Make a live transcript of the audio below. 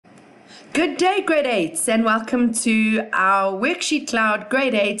Good day, Grade 8s, and welcome to our WorksheetCloud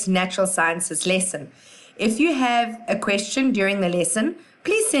Grade 8 Natural Sciences lesson. If you have a question during the lesson,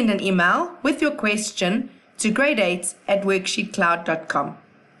 please send an email with your question to grade8@worksheetcloud.com.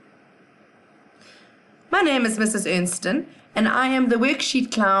 My name is Mrs. Ernston, and I am the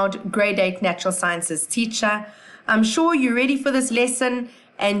WorksheetCloud Grade 8 Natural Sciences teacher. I'm sure you're ready for this lesson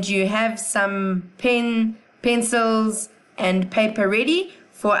and you have some pencils, and paper ready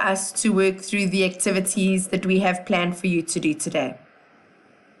for us to work through the activities that we have planned for you to do today.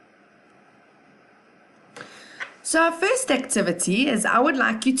 So our first activity is I would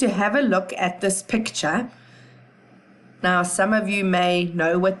like you to have a look at this picture. Now, some of you may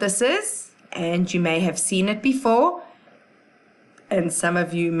know what this is, and you may have seen it before, and some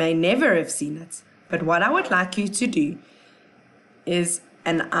of you may never have seen it. But what I would like you to do is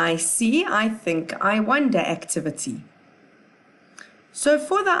an I see, I think, I wonder activity. So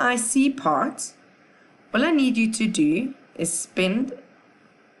for the I see part, all I need you to do is spend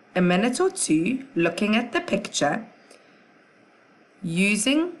a minute or two looking at the picture,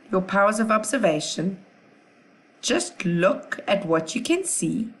 using your powers of observation. Just look at what you can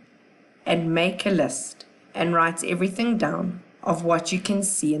see and make a list and write everything down of what you can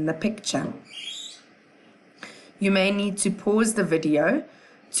see in the picture. You may need to pause the video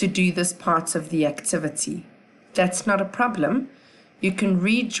to do this part of the activity. That's not a problem. You can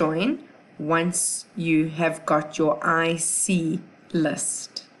rejoin once you have got your I see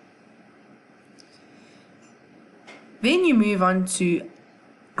list. Then you move on to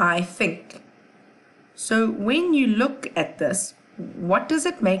I think. So when you look at this, what does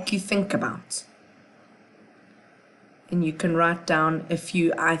it make you think about? And you can write down a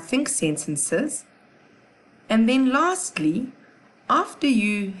few I think sentences. And then lastly, after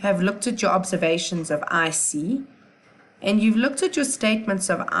you have looked at your observations of I see, and you've looked at your statements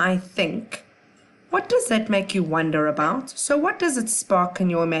of I think, what does that make you wonder about? So what does it spark in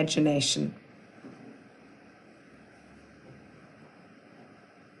your imagination?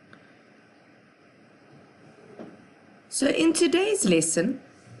 So in today's lesson,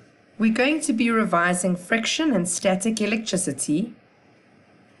 we're going to be revising friction and static electricity,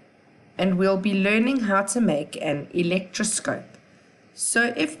 and we'll be learning how to make an electroscope.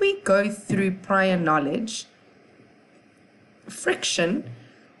 So if we go through prior knowledge, friction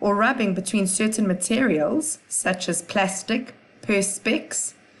or rubbing between certain materials such as plastic,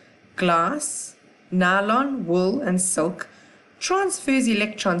 perspex, glass, nylon, wool, and silk transfers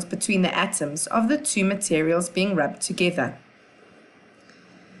electrons between the atoms of the two materials being rubbed together.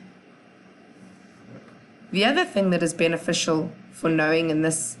 The other thing that is beneficial for knowing in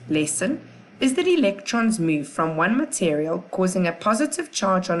this lesson is that electrons move from one material, causing a positive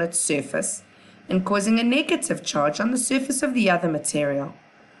charge on its surface and causing a negative charge on the surface of the other material.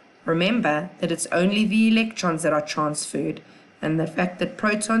 Remember that it's only the electrons that are transferred, and the fact that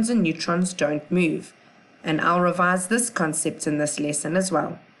protons and neutrons don't move. And I'll revise this concept in this lesson as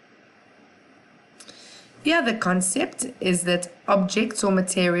well. The other concept is that objects or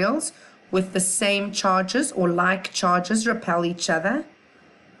materials with the same charges or like charges repel each other,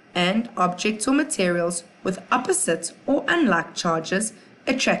 and objects or materials with opposite or unlike charges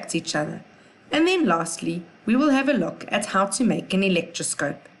attract each other. And then lastly, we will have a look at how to make an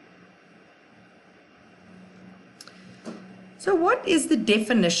electroscope. So what is the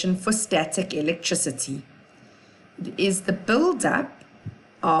definition for static electricity? It is the build-up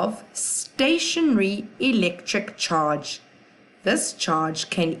of stationary electric charge. This charge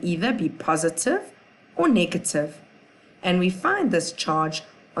can either be positive or negative, and we find this charge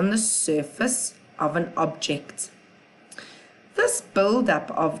on the surface of an object. This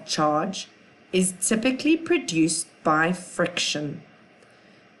build-up of charge is typically produced by friction,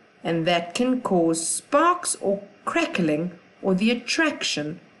 and that can cause sparks or crackling or the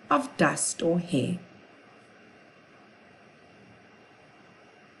attraction of dust or hair.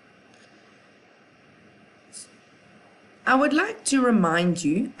 I would like to remind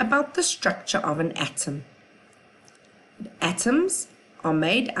you about the structure of an atom. Atoms are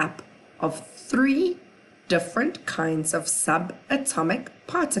made up of three different kinds of subatomic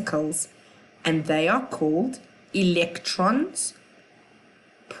particles, and they are called electrons,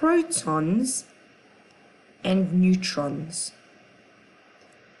 protons, and neutrons.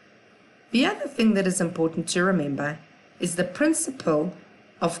 The other thing that is important to remember is the principle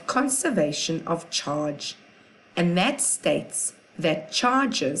of conservation of charge, and that states that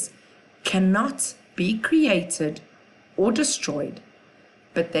charges cannot be created or destroyed,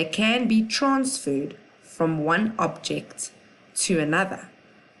 but they can be transferred from one object to another.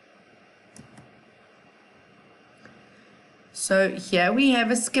 So here we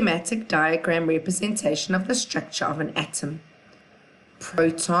have a schematic diagram representation of the structure of an atom.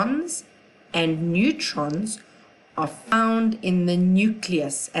 Protons and neutrons are found in the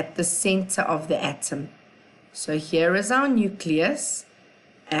nucleus at the center of the atom. So here is our nucleus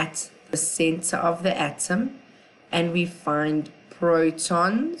at the center of the atom, and we find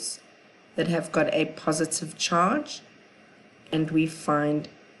protons that have got a positive charge, and we find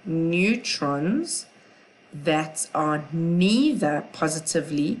neutrons that are neither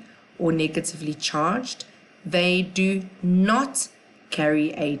positively or negatively charged. They do not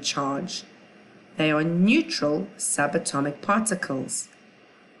carry a charge. They are neutral subatomic particles.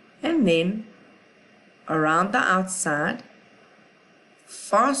 And then around the outside,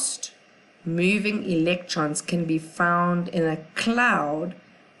 fast moving electrons can be found in a cloud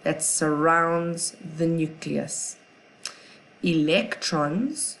that surrounds the nucleus.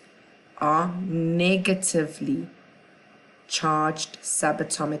 Electrons are negatively charged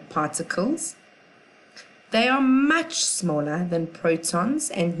subatomic particles. They are much smaller than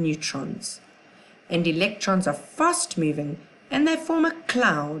protons and neutrons. And electrons are fast moving, and they form a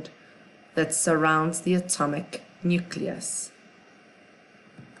cloud that surrounds the atomic nucleus.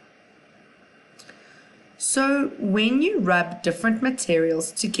 So when you rub different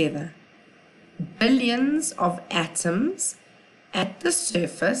materials together, billions of atoms at the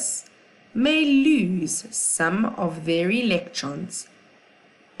surface may lose some of their electrons,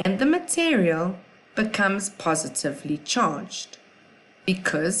 and the material becomes positively charged,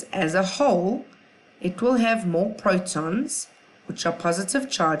 because as a whole it will have more protons, which are positive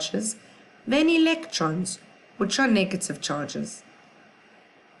charges, than electrons, which are negative charges.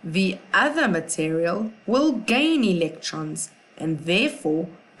 The other material will gain electrons and therefore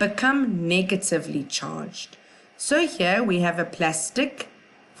become negatively charged. So here we have a plastic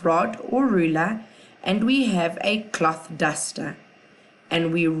rod or ruler, and we have a cloth duster,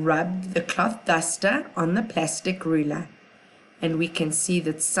 and we rub the cloth duster on the plastic ruler, and we can see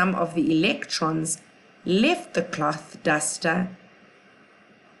that some of the electrons left the cloth duster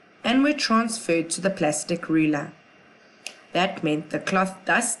and were transferred to the plastic ruler. That meant the cloth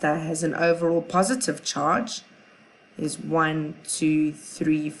duster has an overall positive charge. There's 1, 2,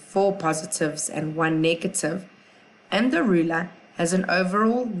 3, 4 positives and 1 negative, and the ruler has an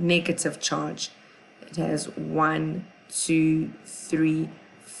overall negative charge. It has 1, 2, 3,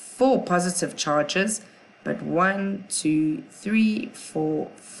 4 positive charges, but 1, 2, 3,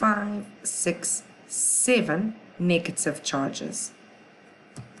 4, 5, 6, 7 negative charges.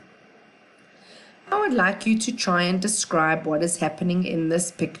 I would like you to try and describe what is happening in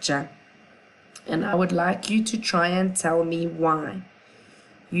this picture, and I would like you to try and tell me why.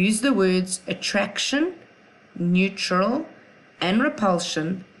 Use the words attraction, neutral, and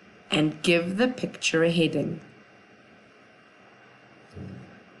repulsion, and give the picture a heading.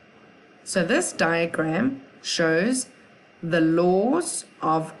 So this diagram shows the laws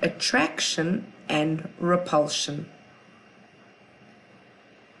of attraction and repulsion.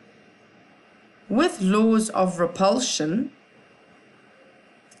 With laws of repulsion,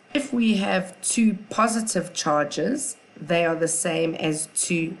 if we have two positive charges, they are the same as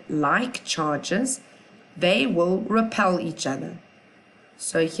two like charges, they will repel each other.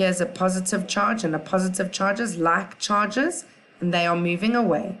 So here's a positive charge and a positive charge is like charges, and they are moving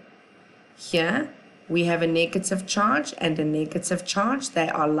away. Here we have a negative charge and a negative charge. They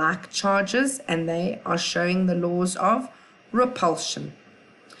are like charges, and they are showing the laws of repulsion.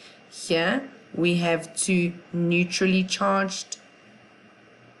 Here we have two neutrally charged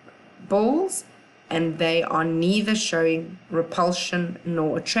balls, and they are neither showing repulsion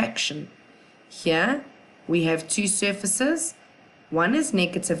nor attraction. Here we have two surfaces. One is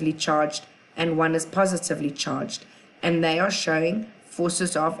negatively charged and one is positively charged, and they are showing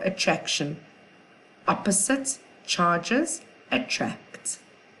forces of attraction. Opposite charges attract.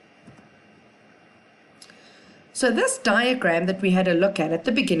 So this diagram that we had a look at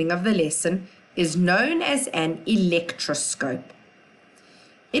the beginning of the lesson is known as an electroscope.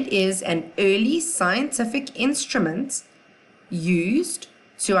 It is an early scientific instrument used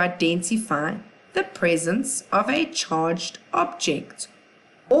to identify the presence of a charged object,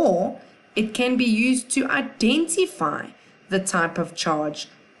 or it can be used to identify the type of charge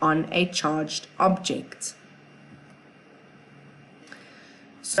on a charged object.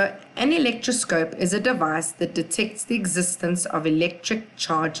 So an electroscope is a device that detects the existence of electric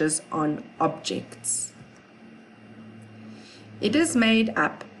charges on objects. It is made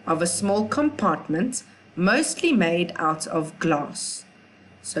up of a small compartment, mostly made out of glass.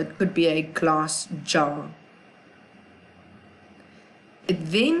 So it could be a glass jar.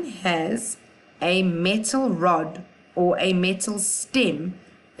 It then has a metal rod or a metal stem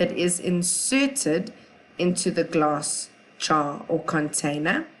that is inserted into the glass jar or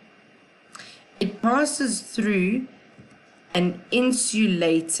container. It passes through an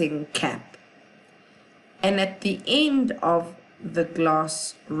insulating cap, and at the end of the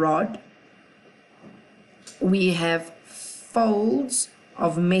glass rod we have folds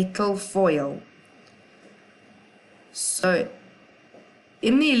of metal foil. So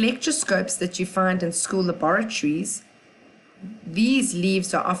in the electroscopes that you find in school laboratories, these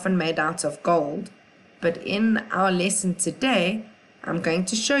leaves are often made out of gold, but in our lesson today I'm going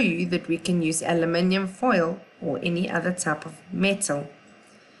to show you that we can use aluminium foil or any other type of metal,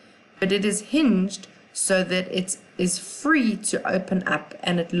 but it is hinged so that it is free to open up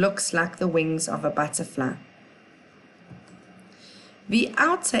and it looks like the wings of a butterfly. The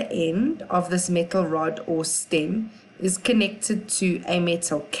outer end of this metal rod or stem is connected to a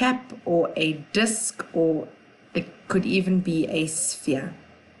metal cap or a disc, or it could even be a sphere.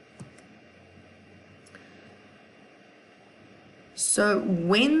 So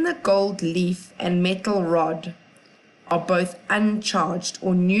when the gold leaf and metal rod are both uncharged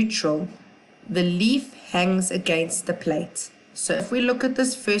or neutral, the leaf hangs against the plate. So if we look at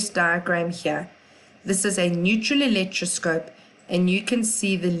this first diagram here, this is a neutral electroscope, and you can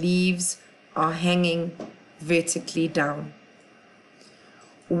see the leaves are hanging vertically down.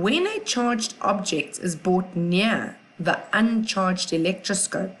 When a charged object is brought near the uncharged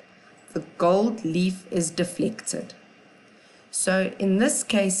electroscope, the gold leaf is deflected. So in this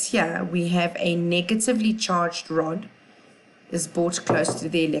case here, we have a negatively charged rod is brought close to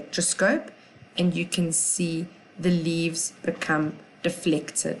the electroscope, and you can see the leaves become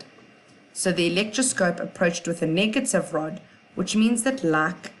deflected. So the electroscope approached with a negative rod, which means that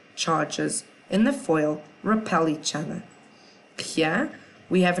like charges in the foil repel each other. Here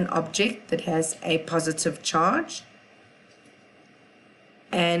we have an object that has a positive charge,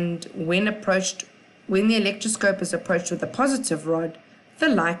 and when the electroscope is approached with a positive rod, the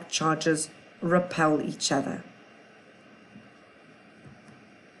like charges repel each other.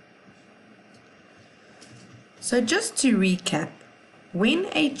 So just to recap, when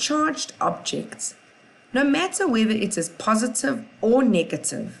a charged object, no matter whether it is positive or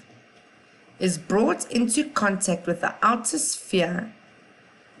negative, is brought into contact with the outer sphere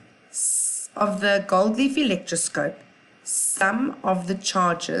of the gold leaf electroscope, some of the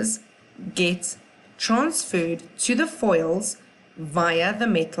charges get transferred to the foils via the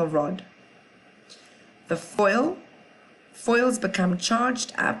metal rod. The foils become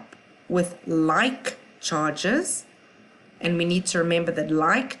charged up with like charges, and we need to remember that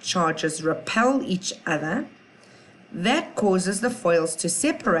like charges repel each other. That causes the foils to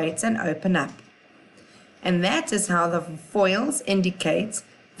separate and open up. And that is how the foils indicate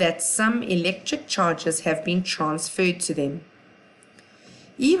that some electric charges have been transferred to them.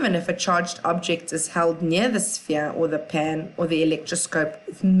 Even if a charged object is held near the sphere or the pan or the electroscope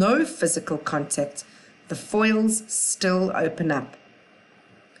with no physical contact, the foils still open up.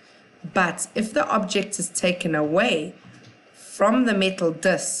 But if the object is taken away from the metal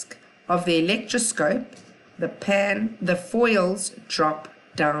disc of the electroscope, the foils drop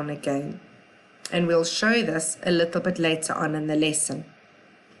down again. And we'll show this a little bit later on in the lesson.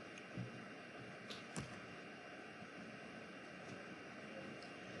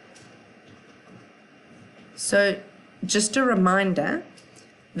 So just a reminder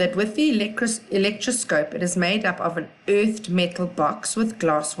that with the electroscope, it is made up of an earthed metal box with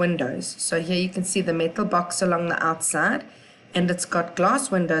glass windows. So here you can see the metal box along the outside, and it's got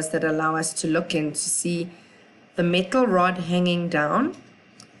glass windows that allow us to look in to see the metal rod hanging down,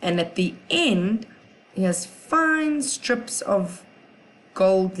 and at the end it has fine strips of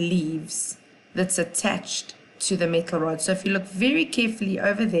gold leaves that's attached to the metal rod. So if you look very carefully,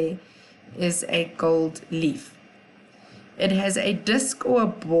 over there is a gold leaf. It has a disc or a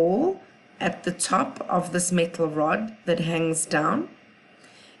ball at the top of this metal rod that hangs down,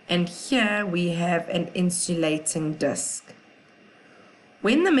 and here we have an insulating disc.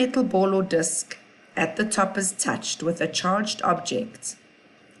 When the metal ball or disc at the top is touched with a charged object,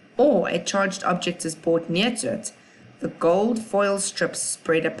 or a charged object is brought near to it, the gold foil strips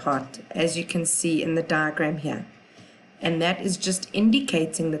spread apart, as you can see in the diagram here. And that is just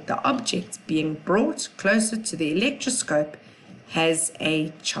indicating that the object being brought closer to the electroscope has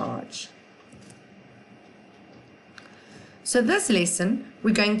a charge. So this lesson,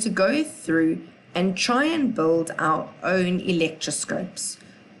 we're going to go through and try and build our own electroscopes.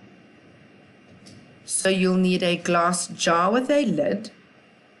 So you'll need a glass jar with a lid.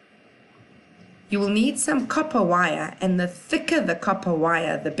 You will need some copper wire, and the thicker the copper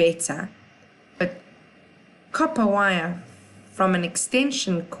wire, the better. But copper wire from an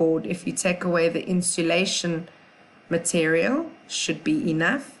extension cord, if you take away the insulation material, should be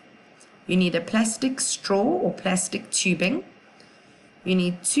enough. You need a plastic straw or plastic tubing. You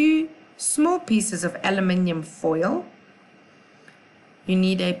need 2 small pieces of aluminium foil. You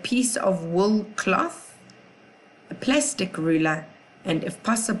need a piece of wool cloth, a plastic ruler, and if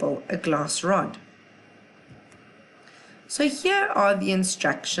possible, a glass rod. So here are the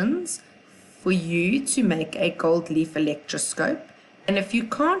instructions for you to make a gold leaf electroscope. And if you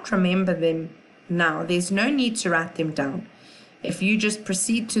can't remember them now, there's no need to write them down. If you just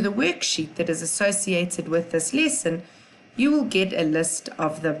proceed to the worksheet that is associated with this lesson, you will get a list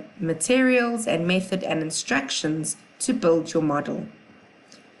of the materials and method and instructions to build your model.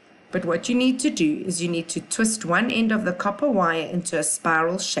 But what you need to do is you need to twist one end of the copper wire into a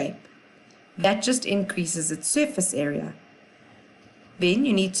spiral shape. That just increases its surface area. Then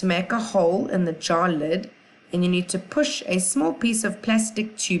you need to make a hole in the jar lid, and you need to push a small piece of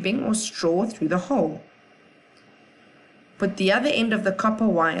plastic tubing or straw through the hole. Put the other end of the copper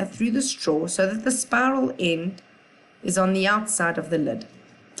wire through the straw so that the spiral end is on the outside of the lid.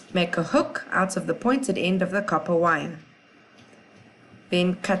 Make a hook out of the pointed end of the copper wire.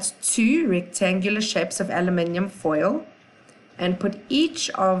 Then cut 2 rectangular shapes of aluminium foil and put each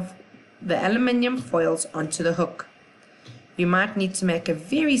of the aluminium foils onto the hook. You might need to make a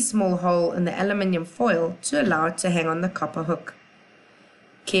very small hole in the aluminium foil to allow it to hang on the copper hook.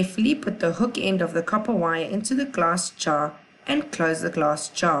 Carefully put the hook end of the copper wire into the glass jar and close the glass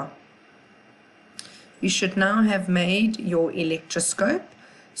jar. You should now have made your electroscope,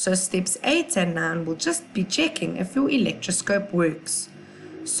 so steps 8 and 9 will just be checking if your electroscope works.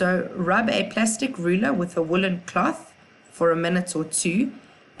 So rub a plastic ruler with a woolen cloth for a minute or 2,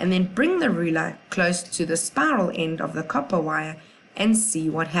 and then bring the ruler close to the spiral end of the copper wire and see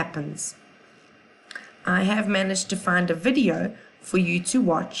what happens. I have managed to find a video for you to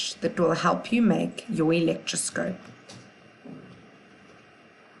watch that will help you make your electroscope.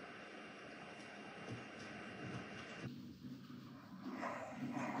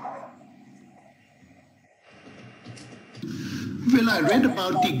 Well, I read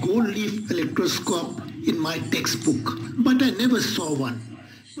about the gold leaf electroscope in my textbook, but I never saw one.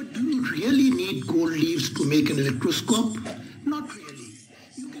 But do you really need gold leaves to make an electroscope? Not really.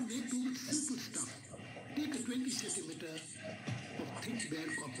 You can make do with simple stuff. Take a 20 centimeter of thick bare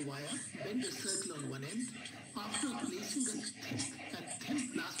copper wire, bend a circle on one end. After placing a thick and thin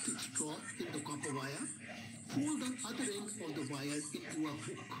plastic straw in the copper wire, fold the other end of the wire into a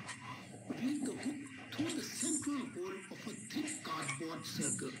hook. Reel the hook through the central hole of a thick cardboard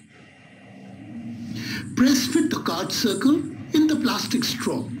circle. Press fit the card circle in the plastic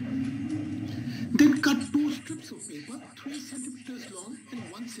straw. Then cut 2 strips of paper 3 centimeters long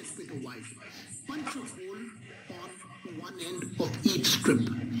and 1 centimeter wide. Punch a hole on one end of each strip.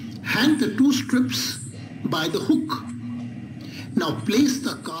 Hang the 2 strips by the hook. Now place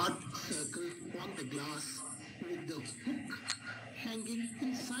the card circle on the glass with the hook hanging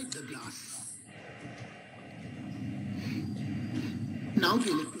inside the glass. Now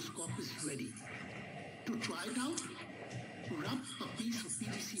the electroscope is ready. To try it out, rub a piece of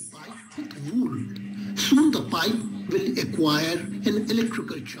PVC pipe with wool. Soon the pipe will acquire an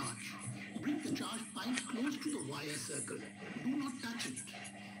electrical charge. Bring the charged pipe close to the wire circle. Do not touch it.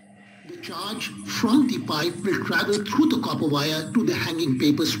 The charge from the pipe will travel through the copper wire to the hanging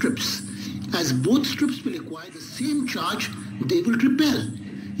paper strips. As both strips will acquire the same charge, they will repel.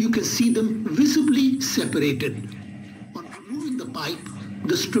 You can see them visibly separated. On removing the pipe,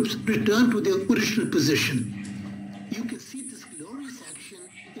 the strips return to their original position. You can see this glorious action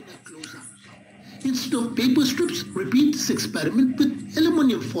in a close-up. Instead of paper strips, repeat this experiment with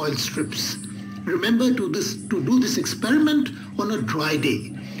aluminum foil strips. Remember to do this experiment on a dry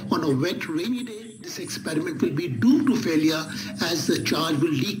day. On a wet, rainy day, this experiment will be doomed to failure as the charge will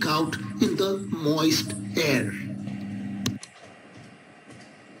leak out in the moist air.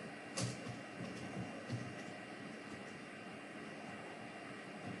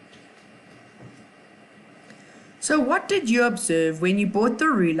 So what did you observe when you brought the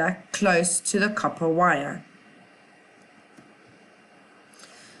ruler close to the copper wire?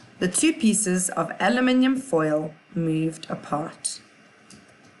 The 2 pieces of aluminium foil moved apart.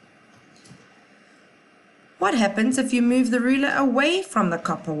 What happens if you move the ruler away from the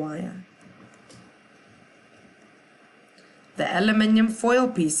copper wire? The aluminium foil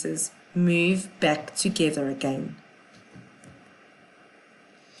pieces move back together again.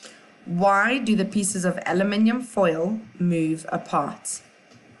 Why do the pieces of aluminium foil move apart?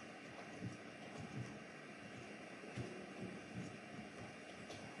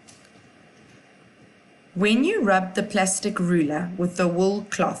 When you rubbed the plastic ruler with the wool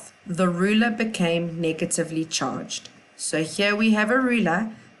cloth, the ruler became negatively charged. So here we have a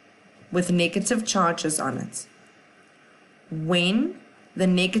ruler with negative charges on it. When the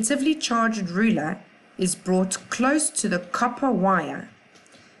negatively charged ruler is brought close to the copper wire,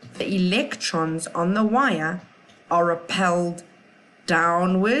 the electrons on the wire are repelled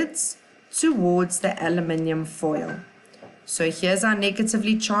downwards towards the aluminium foil. So here's our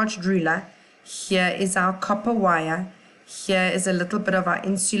negatively charged ruler. Here is our copper wire. Here is a little bit of our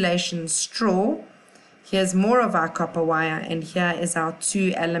insulation straw. Here's more of our copper wire, and here is our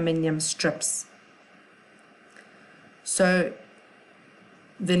 2 aluminium strips. So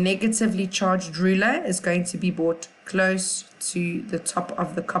the negatively charged ruler is going to be brought close to the top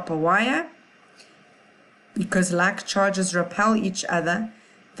of the copper wire. Because like charges repel each other,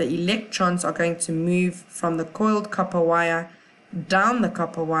 the electrons are going to move from the coiled copper wire down the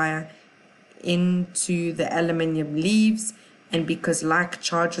copper wire into the aluminium leaves, and because like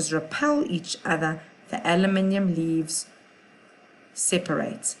charges repel each other, the aluminium leaves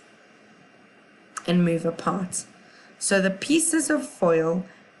separate and move apart. So the pieces of foil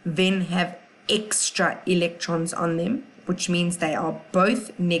then have extra electrons on them, which means they are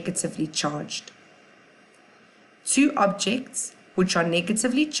both negatively charged. 2 objects which are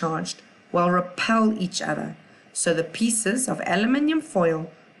negatively charged will repel each other, so the pieces of aluminium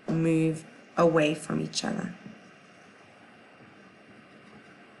foil move away from each other.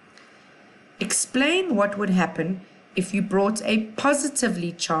 Explain what would happen if you brought a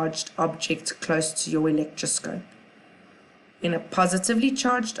positively charged object close to your electroscope. When a positively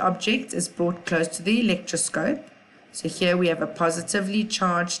charged object is brought close to the electroscope, so here we have a positively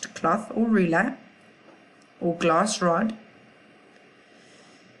charged cloth or ruler or glass rod,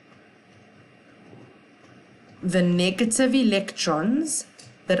 the negative electrons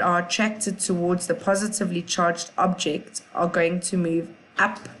that are attracted towards the positively charged object are going to move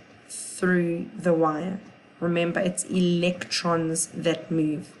up through the wire. Remember, it's electrons that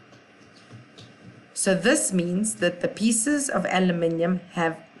move. So this means that the pieces of aluminium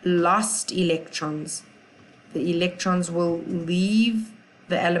have lost electrons. The electrons will leave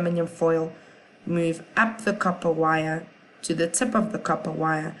the aluminium foil, move up the copper wire to the tip of the copper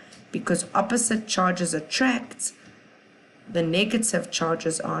wire. Because opposite charges attract, the negative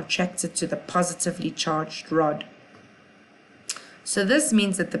charges are attracted to the positively charged rod. So this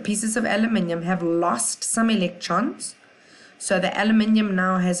means that the pieces of aluminium have lost some electrons. So the aluminium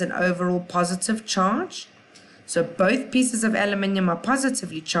now has an overall positive charge. So both pieces of aluminium are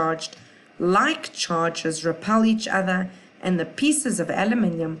positively charged. Like charges repel each other, and the pieces of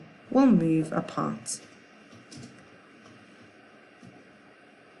aluminium will move apart.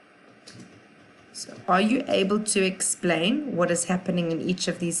 So are you able to explain what is happening in each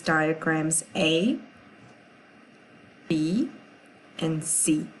of these diagrams A, B, and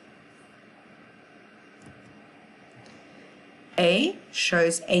C? A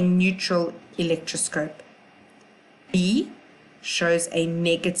shows a neutral electroscope. B shows a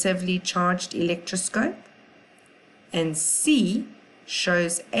negatively charged electroscope. And C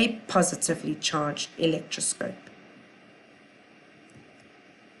shows a positively charged electroscope.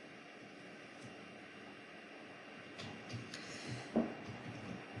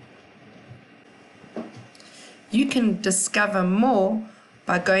 You can discover more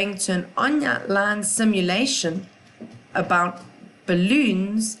by going to an online simulation about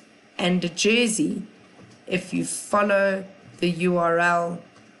balloons and a jersey if you follow the URL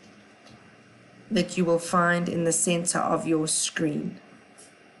that you will find in the center of your screen.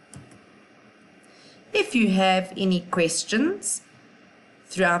 If you have any questions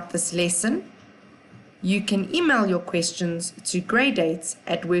throughout this lesson, you can email your questions to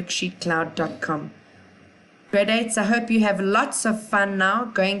grade8@worksheetcloud.com. Grade 8s, I hope you have lots of fun now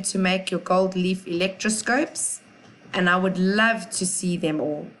going to make your gold leaf electroscopes, and I would love to see them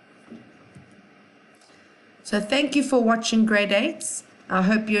all. So thank you for watching Grade 8s. I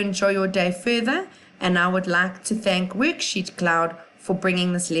hope you enjoy your day further, and I would like to thank WorksheetCloud for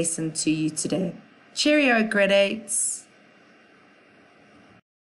bringing this lesson to you today. Cheerio, Grade 8s.